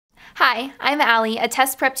Hi, I'm Allie, a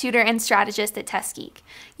test prep tutor and strategist at Geek.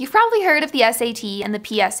 You've probably heard of the SAT and the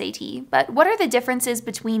PSAT, but what are the differences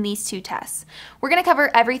between these two tests? We're going to cover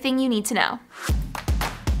everything you need to know.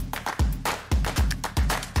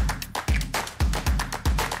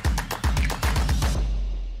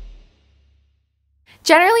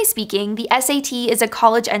 Generally speaking, the SAT is a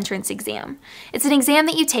college entrance exam. It's an exam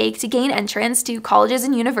that you take to gain entrance to colleges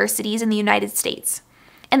and universities in the United States.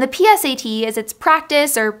 And the PSAT is its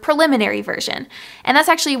practice or preliminary version, and that's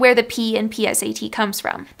actually where the P in PSAT comes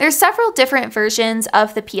from. There's several different versions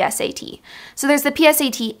of the PSAT. So there's the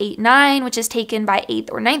PSAT 8-9, which is taken by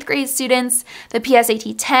 8th or 9th grade students, the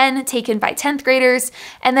PSAT 10, taken by 10th graders,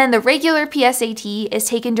 and then the regular PSAT is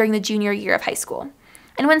taken during the junior year of high school.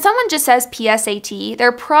 And when someone just says PSAT,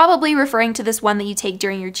 they're probably referring to this one that you take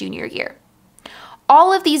during your junior year.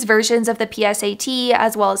 All of these versions of the PSAT,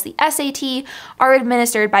 as well as the SAT, are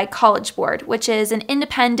administered by College Board, which is an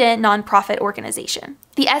independent nonprofit organization.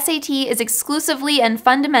 The SAT is exclusively and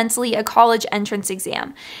fundamentally a college entrance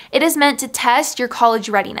exam. It is meant to test your college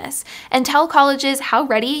readiness and tell colleges how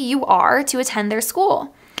ready you are to attend their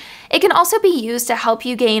school. It can also be used to help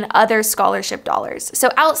you gain other scholarship dollars.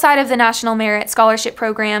 So outside of the National Merit Scholarship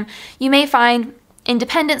Program, you may find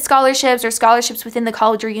independent scholarships or scholarships within the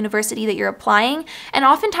college or university that you're applying, and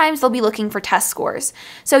oftentimes they'll be looking for test scores.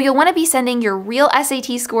 So you'll want to be sending your real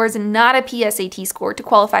SAT scores and not a PSAT score to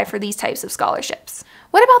qualify for these types of scholarships.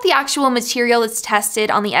 What about the actual material that's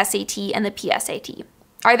tested on the SAT and the PSAT?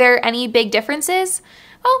 Are there any big differences?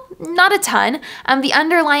 Well, not a ton. The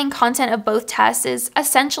underlying content of both tests is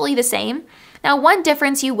essentially the same. Now, one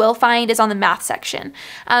difference you will find is on the math section.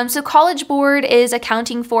 So College Board is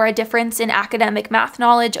accounting for a difference in academic math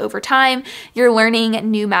knowledge over time. You're learning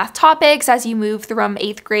new math topics as you move from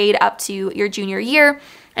 8th grade up to your junior year.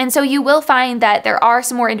 And so you will find that there are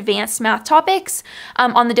some more advanced math topics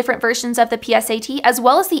on the different versions of the PSAT, as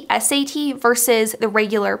well as the SAT versus the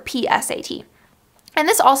regular PSAT. And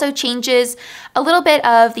this also changes a little bit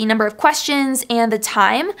of the number of questions and the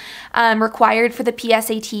time required for the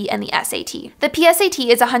PSAT and the SAT. The PSAT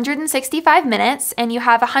is 165 minutes and you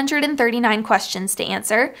have 139 questions to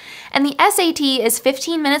answer. And the SAT is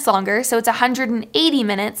 15 minutes longer, so it's 180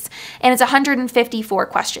 minutes and it's 154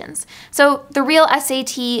 questions. So the real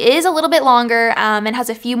SAT is a little bit longer and has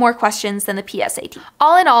a few more questions than the PSAT.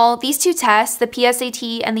 All in all, these two tests, the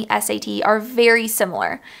PSAT and the SAT, are very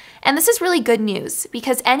similar. And this is really good news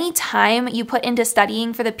because any time you put into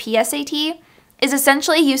studying for the PSAT is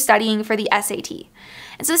essentially you studying for the SAT.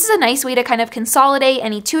 And so this is a nice way to kind of consolidate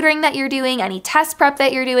any tutoring that you're doing, any test prep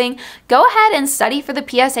that you're doing. Go ahead and study for the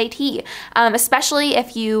PSAT, especially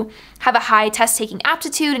if you have a high test-taking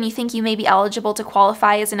aptitude and you think you may be eligible to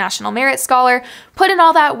qualify as a National Merit Scholar. Put in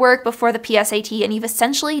all that work before the PSAT and you've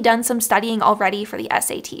essentially done some studying already for the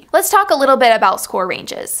SAT. Let's talk a little bit about score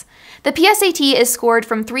ranges. The PSAT is scored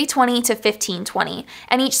from 320 to 1520,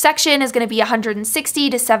 and each section is going to be 160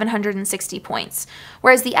 to 760 points,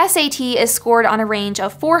 whereas the SAT is scored on a range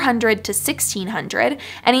of 400 to 1600,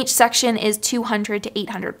 and each section is 200 to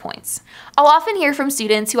 800 points. I'll often hear from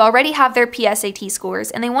students who already have their PSAT scores,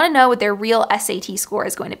 and they want to know what their real SAT score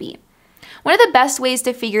is going to be. One of the best ways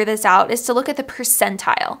to figure this out is to look at the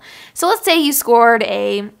percentile. So let's say you scored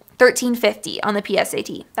a 1350 on the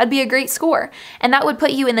PSAT. That'd be a great score, and that would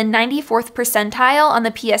put you in the 94th percentile on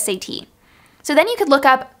the PSAT. So then you could look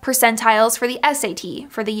up percentiles for the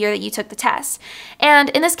SAT for the year that you took the test.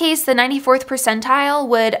 And in this case, the 94th percentile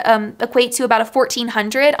would equate to about a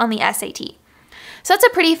 1400 on the SAT. So that's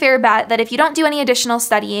a pretty fair bet that if you don't do any additional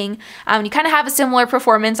studying, you kind of have a similar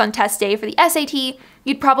performance on test day for the SAT,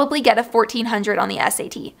 you'd probably get a 1400 on the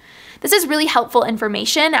SAT. This is really helpful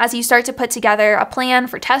information as you start to put together a plan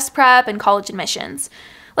for test prep and college admissions.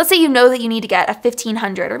 Let's say you know that you need to get a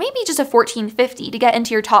 1500 or maybe just a 1450 to get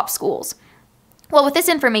into your top schools. Well, with this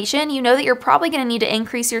information, you know that you're probably going to need to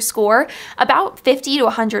increase your score about 50 to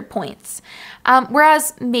 100 points.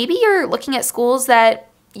 Whereas maybe you're looking at schools that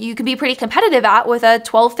you could be pretty competitive at with a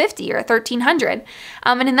 1250 or a 1300.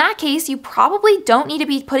 And in that case, you probably don't need to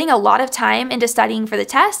be putting a lot of time into studying for the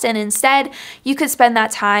test, and instead you could spend that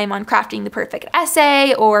time on crafting the perfect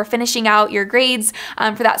essay or finishing out your grades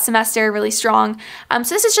for that semester really strong.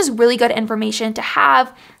 So this is just really good information to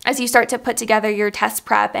have as you start to put together your test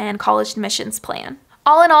prep and college admissions plan.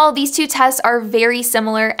 All in all, these two tests are very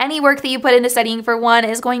similar. Any work that you put into studying for one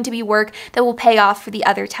is going to be work that will pay off for the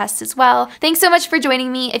other tests as well. Thanks so much for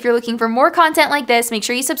joining me. If you're looking for more content like this, make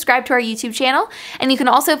sure you subscribe to our YouTube channel, and you can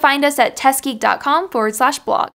also find us at testgeek.com/blog.